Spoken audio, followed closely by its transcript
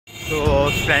তো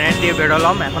স্ট্র্যান্ড দিয়ে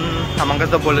বেরোলাম, এখন আমাকে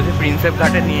তো বলেছে প্রিন্সেপ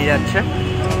ঘাটে নিয়ে যাচ্ছে।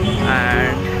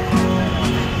 And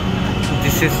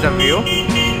this is the view.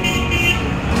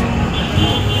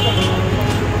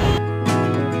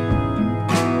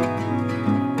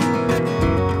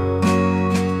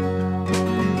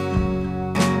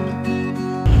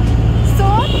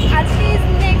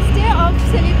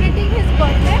 Celebrating his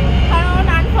birthday, কারণ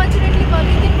আনফর্চুনেটলি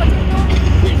বার্থডে পর্যন্ত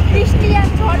বৃষ্টি আর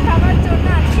ঝড় থাকার জন্য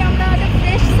আজকে আমরা একটা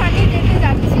ফ্রেশ সানি ডেতে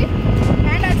যাচ্ছি।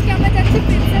 অ্যান্ড আজকে আমরা যাচ্ছি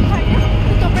প্রিন্সেপ ঘাটে।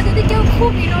 তো তোমরা যদি কেউ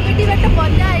খুব ইনোভেটিভ একটা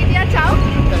বার্থডে আইডিয়া চাও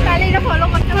তাহলে এটা ফলো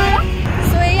করতে পারো।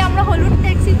 সো এই আমরা হলুদ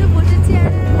ট্যাক্সিতে বসেছি। আর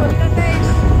কলকাতায়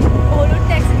হলুদ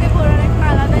ট্যাক্সিতে ঘোরার একটা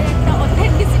আলাদাই একটা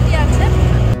অথেন্টিসিটি আছে।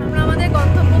 আমরা আমাদের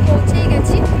গন্তব্য পৌঁছেই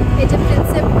গেছি। এই যে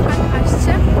প্রিন্সেপ ঘাট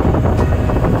আসছে।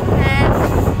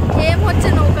 এম হচ্ছে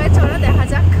নৌকায় চড়া, দেখা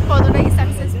যাক কতটা কি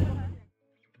সাকসেসফুল।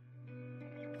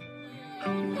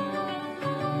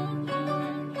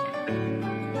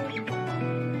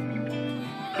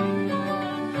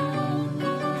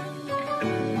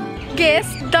 গেস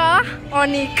দা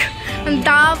অনিক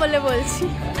দা বলে বলছি।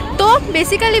 তো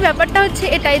বেসিক্যালি ব্যাপারটা হচ্ছে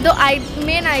এটাই। তো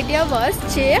মেন আইডিয়া ওয়াজ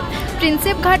যে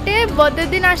প্রিন্সেপ ঘাটে বার্থডে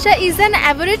দিন আসা is an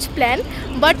average plan,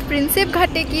 but Prinsep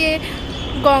ঘাটে গিয়ে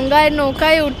গঙ্গায়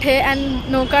নৌকায় উঠে অ্যান্ড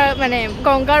নৌকা মানে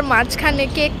গঙ্গার মাঝখানে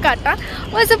কেক কাটা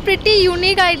ওয়াজ আ pretty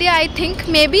unique idea. I think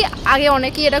maybe আগে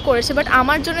অনেকেই এটা করেছে, বাট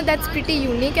আমার জন্য that's pretty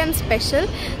unique and special.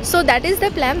 So that is the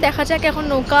plan. দেখা যাক এখন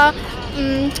নৌকা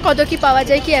কত কি পাওয়া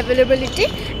যায়, কি অ্যাভেলেবিলিটি।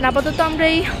 আপাতত আমরা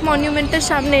এই মনিউমেন্টের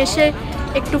সামনে এসে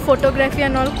একটু ফটোগ্রাফি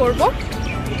অ্যান্ড অল করবো।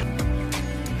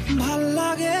 ভাল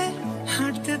লাগে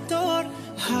হাঁটতে তোর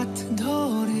হাত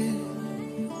ধরে,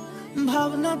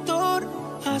 ভাবনা তোর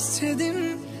আসছে দিন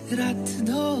রাত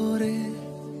ধরে।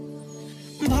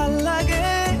 ভাল লাগে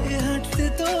হাঁটতে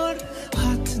তোর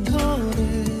হাত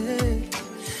ধরে,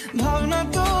 ভাবনা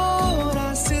তোর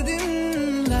আসছে দিন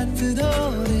রাত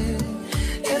ধরে।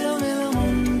 এলোমেলো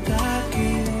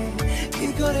মনটাকে কি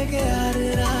করে কে আর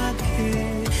রাখে,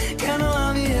 কেন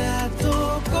আমি এত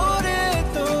করে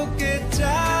তোকে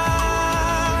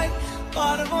চাই।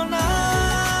 পারবো না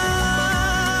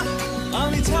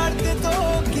আমি ছাড়তে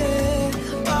তোকে,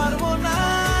 পারবো না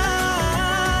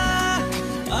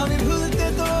আমি ভুলতে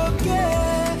তোকে,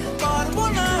 পারবো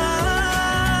না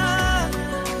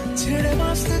ছেড়ে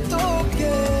বাঁচতে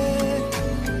তোকে।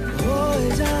 হয়ে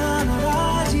জানা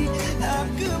রাজি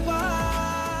একবার।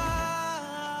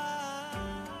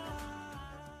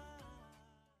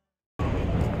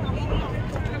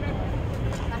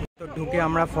 তো ঢুকে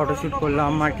আমরা ফটোশ্যুট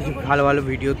করলাম আর কিছু ভালো ভালো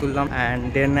ভিডিও তুললাম। অ্যান্ড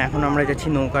দেন এখন আমরা যাচ্ছি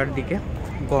নৌকার দিকে,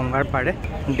 গঙ্গার পাড়ে।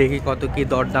 দেখি কত কি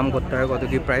দরদাম করতে হয়, কত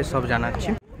কি প্রাইস সব জানাচ্ছি।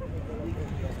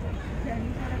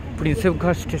 প্রিন্সেপ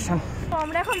ঘাট স্টেশন।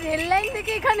 আমরা এখন রেল লাইন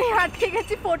থেকে এখানে আটকে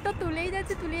গেছি, ফটো তুলেই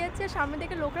যাচ্ছে। সামনে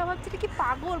থেকে লোকরা ভাবছে কি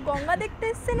পাগল, গঙ্গা দেখতে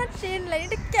এসছে না ট্রেন লাইন,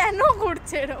 এটা কেন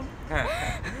ঘুরছে এরকম।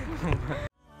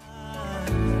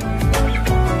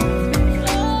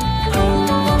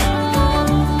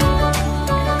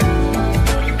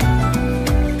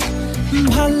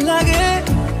 ভাল লাগে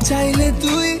চাইলে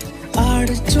তুই আর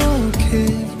চোখে,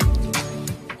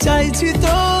 চাইছি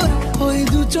তোর ওই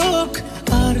দু চোখ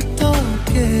আর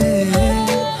তোকে।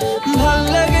 ভাল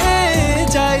লাগে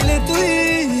চাইলে তুই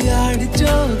আর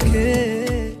চোখে।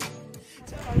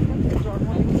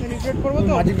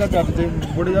 মাঝির কাছে আছে,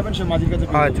 বোর্ডে যাবেন সে মাঝির কাছে।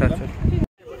 আচ্ছা আচ্ছা।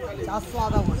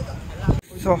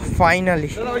 সো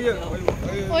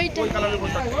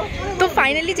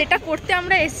ফাইনালি যেটা করতে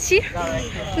আমরা এসেছি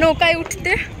নৌকায়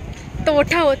উঠতে, তো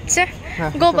ওঠা হচ্ছে।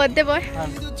 গো বার্থডে বয়।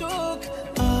 চোখ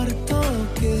আর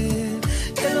তোকে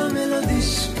এলোমেলো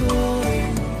ডিস্কো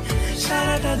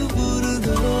সারাটা দুপুর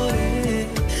ধরে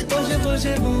বসে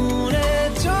বসে ঘুরে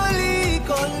চলি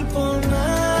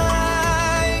কল্পনায়।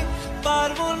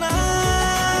 পারবো না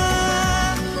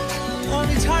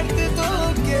আমি ছাড়তে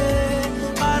তোকে,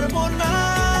 পারবো না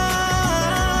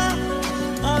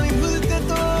আমি ভুলতে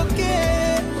তোকে,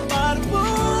 পারবো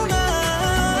না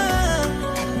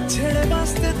ছেড়ে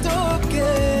বাঁচতে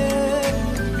তোকে।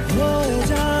 হয়ে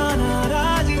জানা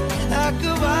রাজি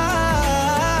একবার।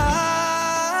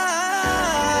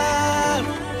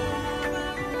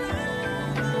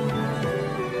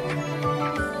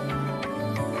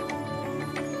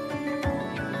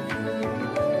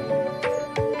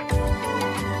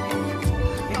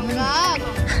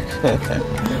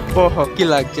 ওহো কি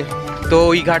লাগছে। তো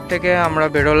ওই ঘাট থেকে আমরা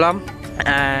বেরোলাম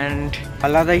অ্যান্ড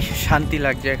আলাদাই শান্তি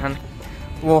লাগছে এখানে।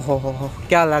 ও হো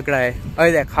ক্যা লাগ রা হ্যায়। ওই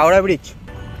দেখ হাওড়া ব্রিজ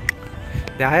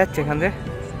দেখা যাচ্ছে এখান থেকে।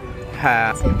 হ্যাঁ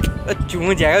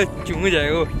চুমু জায়গা, চুমু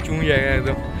জায়গা, চুমু জায়গা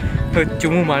একদম।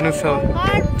 চুমু মানুষ সব,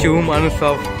 চুমু মানুষ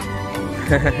সব।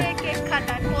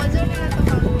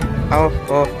 ও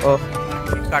ও ও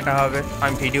কাটা হবে,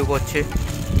 আমি ভিডিও করছি।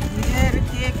 নিজের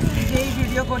কেক নিজেই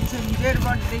ভিডিও করছে, নিজের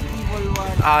বার্থডে কি বলবো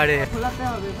আর। আরে ফোলাতে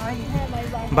হবে ভাই।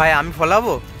 ভাই আমি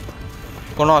ফলাবো,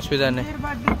 কোনো অসুবিধা নেই, নিজের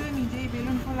বার্থডেতে নিজেই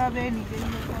বেলুন ফোলাবে, নিজেই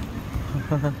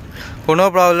কোনো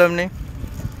প্রবলেম নেই।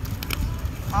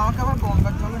 আমাকে আবার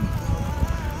গঙ্গার জলে নিতে হবে।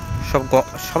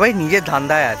 সবাই নিজের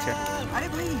ধান্দায় আছে। আরে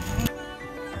ভাই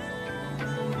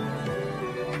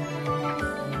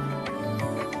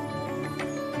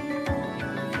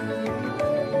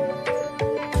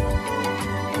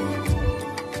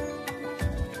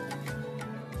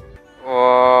ও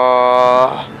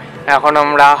এখন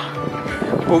আমরা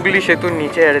হুগলি সেতুর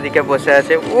নিচে এদিকে বসে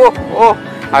আছে। ও ও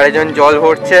আরেকজন জল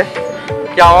ভরছে।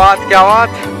 क्या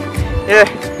बात ये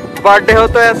बर्थडे हो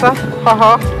तो ऐसा। हाँ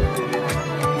हाँ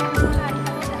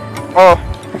ও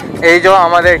এই যে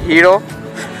আমাদের হিরো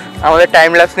আমাদের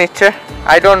টাইম ল্যাপস নিচ্ছে।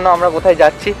 আই ডোন্ট নো আমরা কোথায়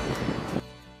যাচ্ছি।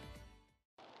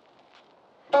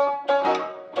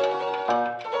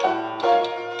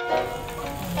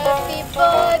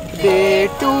 birthday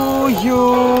to you,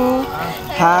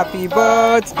 happy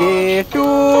birthday to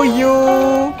you,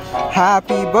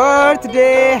 happy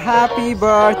birthday, happy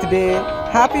birthday,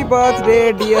 happy birthday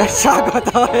dear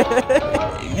Swagata।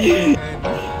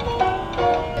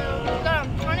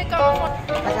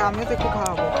 আচ্ছা আমি তো একটু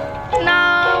খাওয়াবো না।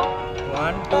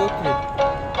 1 2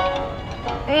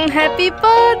 3 হ্যাপি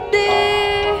বার্থডে।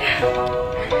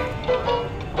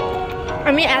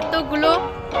 আমি এতগুলো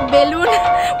বেলুন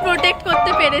প্রোটেক্ট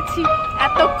করতে পেরেছি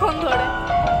এতক্ষণ ধরে,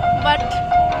 বাট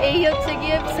এই হচ্ছে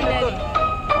গিয়ে সিনারি।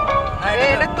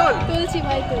 এটা তোল। তুলছি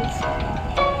ভাই, তুলছি।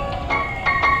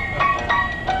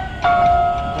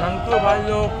 নামতো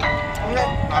ভালো।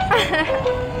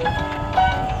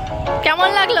 কেমন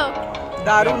লাগলো?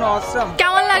 দারুণ অসম।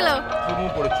 কেমন লাগলো? চুমু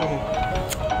পড়ে চুমু।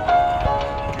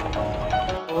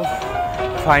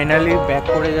 ফাইনালি ব্যাক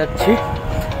করে যাচ্ছি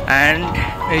অ্যান্ড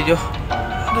এই যে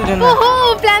দুজনে। ওহো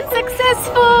প্ল্যান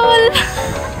সাকসেসফুল।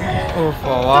 ও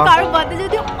বাবা, তো কারো বার্থডে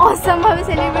যদি অসম ভাবে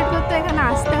সেলিব্রেট করতে এখানে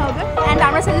আসতে হবে। অ্যান্ড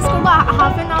আমরা সাজেস্ট করবো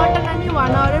হাফ অ্যান আওয়ারটা না নিয়ে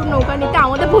 1 আওয়ারের নৌকা নিতে।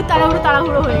 আমাদের বহুত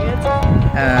তাড়াহুড়ো হয়ে গেছে।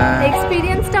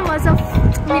 এক্সপিরিয়েন্সটা ওয়াজ $1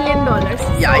 মিলিয়ন।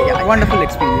 Wonderful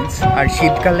experience. আর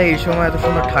শীতকালে এই সময় এত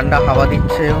সুন্দর ঠান্ডা হাওয়া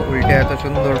দিচ্ছে, উল্টে এত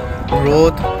সুন্দর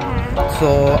রোদ, সো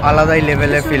আলাদাই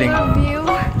লেভেলের ফিলিং। ভিউ।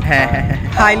 হ্যাঁ হ্যাঁ হ্যাঁ,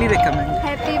 highly recommend.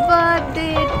 Happy birthday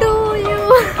to you.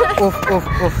 Of of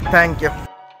of, thank you.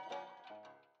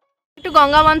 একটু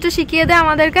গঙ্গা মন্ত্র শিখিয়ে দে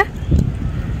আমাদেরকে।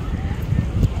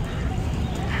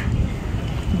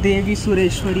 দেবী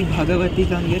সুরেশ্বরী ভগবতী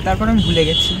গঙ্গে, তারপর আমি ভুলে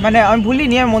গেছি, মানে আমি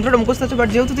ভুলিনি, আমি মন্ত্রটা মুখস্থ আছে, বাট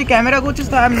যেহেতু তুই ক্যামেরা করছিস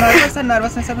তো I am nervous, R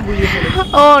nervousness আমি ভুলিয়ে ফেলেছি।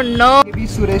 ও নো। দেবী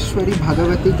সুরেশ্বরী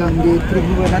ভগবতী গঙ্গে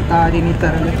ত্রিভুবন তারিণী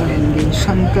তরলে তরঙ্গে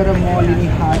শঙ্কর মৌলিনী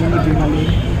হারিণী বিমলে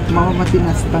মমমতি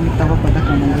নস্তং তব পদ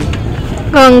কমলে।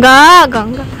 গঙ্গা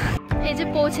গঙ্গা। এই যে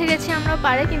পৌঁছে গেছি আমরা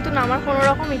পারে, কিন্তু নামার কোনো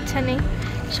রকম ইচ্ছা নেই।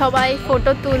 সবাই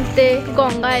ফটো তুলতে,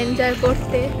 গঙ্গা এনজয়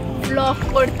করতে, ব্লগ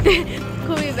করতে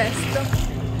খুবই ব্যস্ত।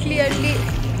 Clearly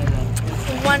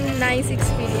one nice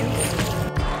experience.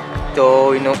 তো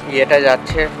ওই ইয়েটা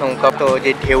যাচ্ছে নৌকা, তো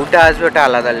যে ঢেউটা আসবে ওটা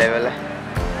আলাদা লেভেলে,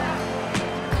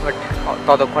 বাট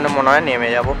ততক্ষণে মনে হয় নেমে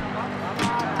যাব।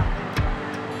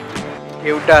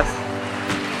 ঢেউটা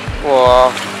ও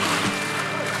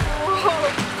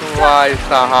ওয়াই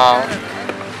সাহা,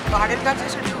 পাহাড়ের কাছে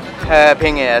সেটা হ্যাঁ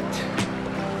ভেঙে যাচ্ছে।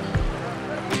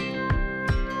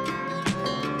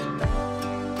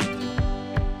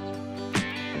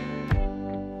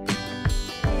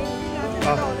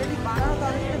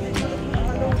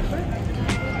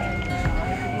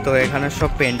 তো এখানে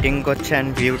সব পেন্টিং করছে অ্যান্ড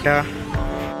ভিউটা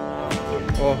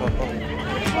ও হো হো,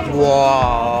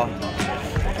 ওয়াও,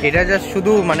 এটা জাস্ট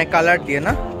শুধু মানে কালার দিয়ে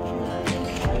না,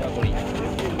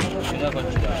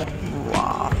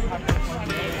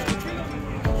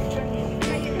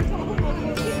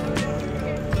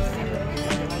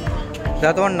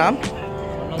 দাদা তোমার নাম?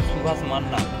 সুভাষ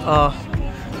মান্না।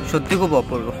 সত্যি খুব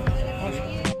অপূর্ব।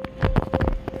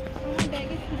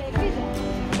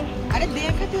 আরে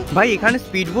দেখে তো ভাই এখানে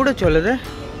স্পিড বোর্ডে চলে দে,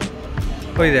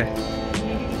 ওই দে।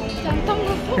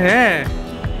 হ্যাঁ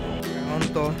এখন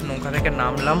তো নৌকা থেকে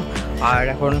নামলাম আর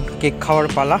এখন কেক খাওয়ার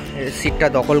পালা। সিটটা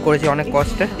দখল করেছি অনেক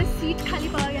কষ্টে। সিট খালি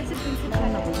পাওয়া গেছে প্রিন্সেপ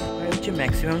ঘাটে। হচ্ছে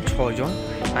ম্যাক্সিমাম 6 জন,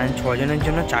 অ্যান্ড 6 জনের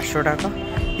জন্য 400 টাকা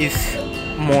ইজ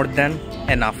মোর দ্যান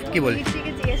এনাফ। কি বলি?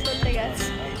 জিজ্ঞেস করতে গেছে।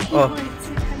 ও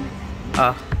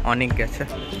অনেক গেছে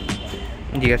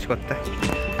জিজ্ঞেস করতে।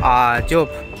 চুপ।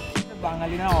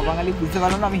 বাঙালি না অবাঙালি বুঝতে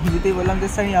পারলো না, আমি হিন্দিতেই বললাম যে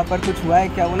স্যার यहाँ पर कुछ हुआ है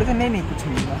क्या, বলেছে নেই নেই कुछ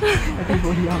नहीं हुआ। এটাই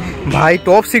বলি আমাকে। ভাই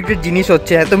টপ সিক্রেট জিনিস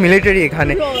হচ্ছে, এত মিলিটারি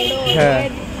এখানে। হ্যাঁ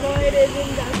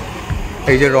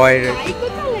এই যে রয়ের।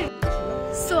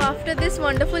 So after after this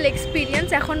wonderful experience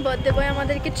এখন বার্থডে বয়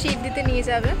আমাদেরকে ট্রিট দিতে নিয়ে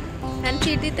যাবে। অ্যান্ড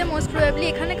ট্রিট দিতে মোস্ট প্রবাবলি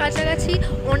এখানে কাছাকাছি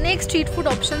অনেক স্ট্রিট ফুড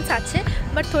অপশনস আছে,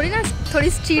 বাট থোড়ি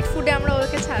স্ট্রিট ফুডে আমরা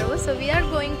ওকে ছাড়বো। So we are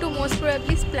going to most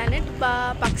probably planet বা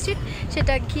পার্ক স্ট্রিট,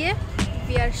 সেটা গিয়ে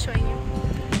we are showing you.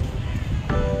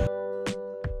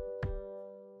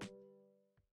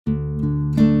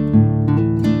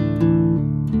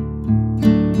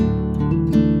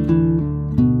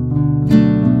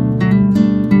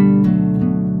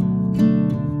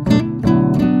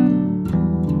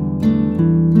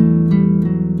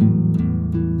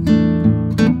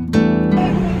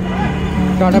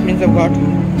 Prinsep ঘাট।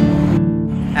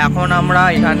 এখন আমরা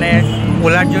এখানে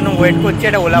ওলার জন্য ওয়েট করছি।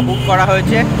 এটা ওলা বুক করা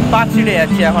হয়েছে, পার্ক স্ট্রিটে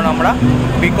যাচ্ছি এখন আমরা,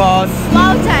 because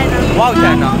wow China, wow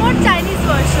China, Chinese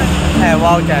version. হ্যাঁ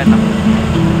ওয়াও চায়না।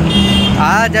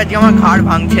 আজ আজকে আমার ঘাড়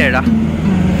ভাঙছে এরা।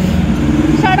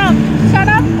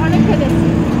 শারাপ অনেক খেয়েছি।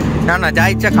 না না, যা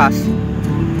ইচ্ছা খাস,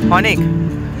 অনেক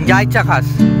যা ইচ্ছা খাস,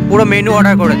 পুরো মেনু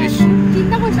অর্ডার করে দিস।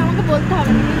 চিন্তা করছি, আমাকে বলতে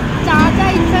হবে না, যা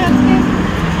ইচ্ছা আজকে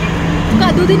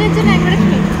দুদিনের জন্য একবারে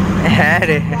খেয়ে। হ্যাঁ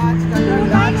রে,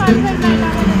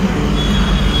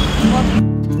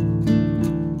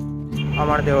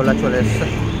 আমার দেওলা চলে এসছে।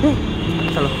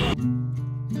 চলো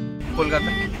কলকাতা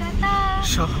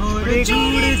শহরে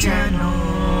জুড়ে যেন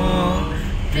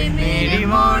প্রেমের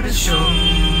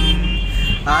মরশুম,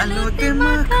 আলোতে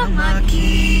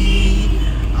মাখামাখি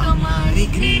আমারই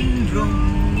গ্রিন রুম,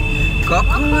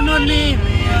 কখনো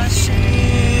নেমে আসে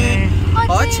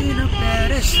অচেনা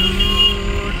প্যারাশুট,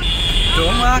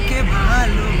 তোমাকে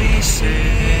ভালোবেসে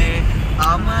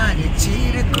আমার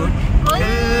চিরকুট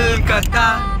কলকাতা,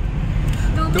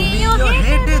 তুমিও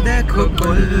হেঁটে দেখো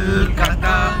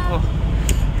কলকাতা,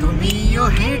 তুমিও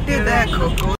হেঁটে দেখো,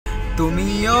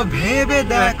 তুমিও ভেবে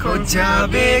দেখো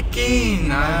যাবে কি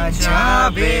না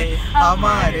যাবে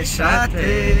আমার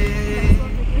সাথে।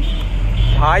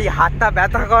 ভাই হাতটা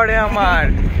ব্যথা করে আমার।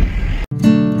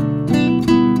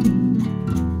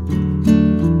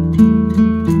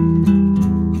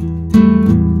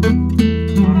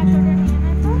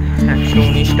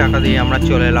 119 টাকা দিয়ে আমরা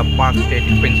চলে এলাম পার্ক স্ট্রিট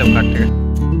প্রিন্সেপ ঘাট থেকে।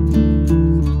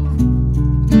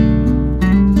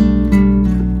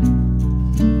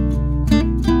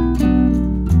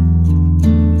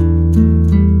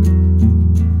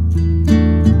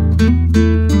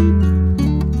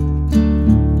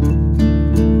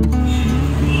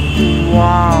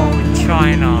 Wow,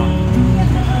 China.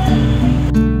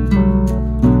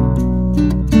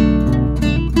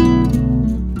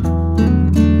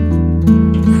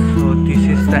 So this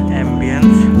is the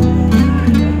ambience,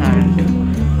 and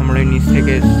আমরা নিচ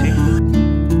থেকে এসেছি।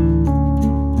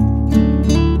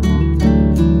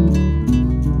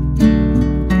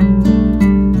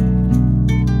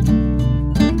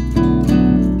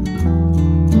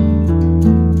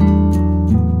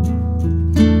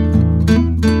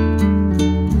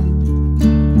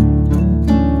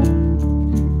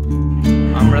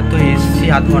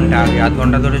 আধ ঘন্টা আগে, আধ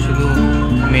ঘন্টা ধরে শুধু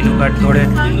মেনু কার্ড ধরে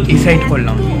ডিসাইড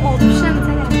করলাম।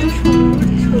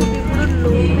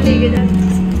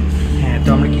 হ্যাঁ, তো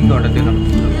আমরা কি অর্ডার দিলাম?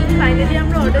 ফাইনালি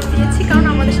আমরা অর্ডার দিয়েছি, কারণ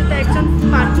আমাদের সাথে একজন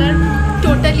পার্টনার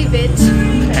টোটালি ভেজ।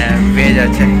 হ্যাঁ, ভেজ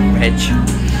আছে, ভেজ।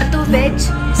 তো ভেজ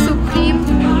সুপ্রিম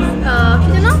কি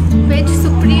জানো, veg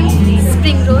supreme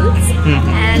spring roles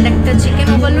and একটা চিকেন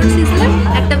ওভারলোড সিজলার,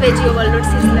 একটা ভেজি ওভারলোড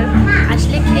সিজলার।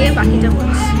 আসলে খেয়ে বাকিটা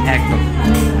বলছি। একদম।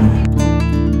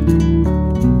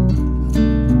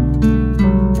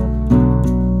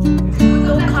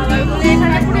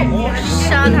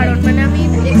 সাধারণ, মানে আমি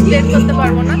এক্সপ্লেন করতে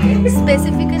পারবো না।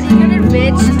 স্পেসিফিক্যালি এখানের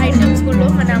ভেজ আইটেমসগুলো,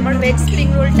 মানে আমার ভেজ স্প্রিং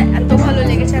রোলটা এত ভালো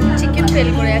লেগেছে, আমি চিকেন ফেল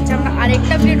করে যাচ্ছে। আমরা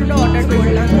আরেকটা প্লেট ওটা অর্ডার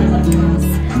করলাম,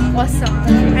 অসাম।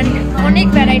 অ্যান্ড অনেক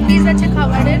ভ্যারাইটিস আছে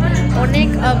খাবারের, অনেক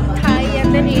থাই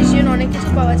অ্যান্ড দেন এশিয়ান অনেক কিছু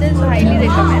পাওয়া যায়। So highly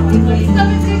recommend.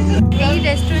 এই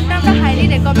রেস্টুরেন্টটা আমরা হাইলি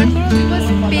রেকমেন্ড করবো, বিকজ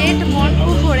পেট মন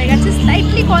খুব ভরে গেছে।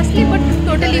 Slightly costly but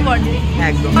totally worth it.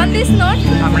 একদম। অন দিস নট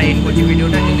আমরা এন্ড করছি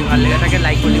ভিডিওটা। যদি ভালো লেগে থাকে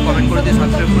লাইক করে দিও, কমেন্ট করে দিও,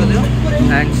 সাবস্ক্রাইব করে দিও।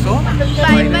 And so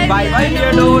bye bye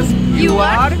weirdos, you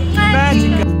are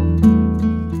magical.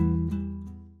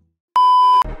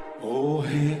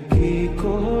 ওহে কি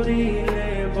করিলে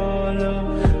বলো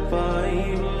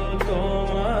পাইব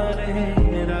তোমারে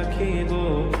রাখিব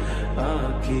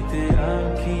আঁকিতে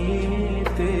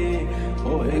আঁকিতে,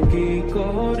 ওহে কি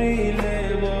করি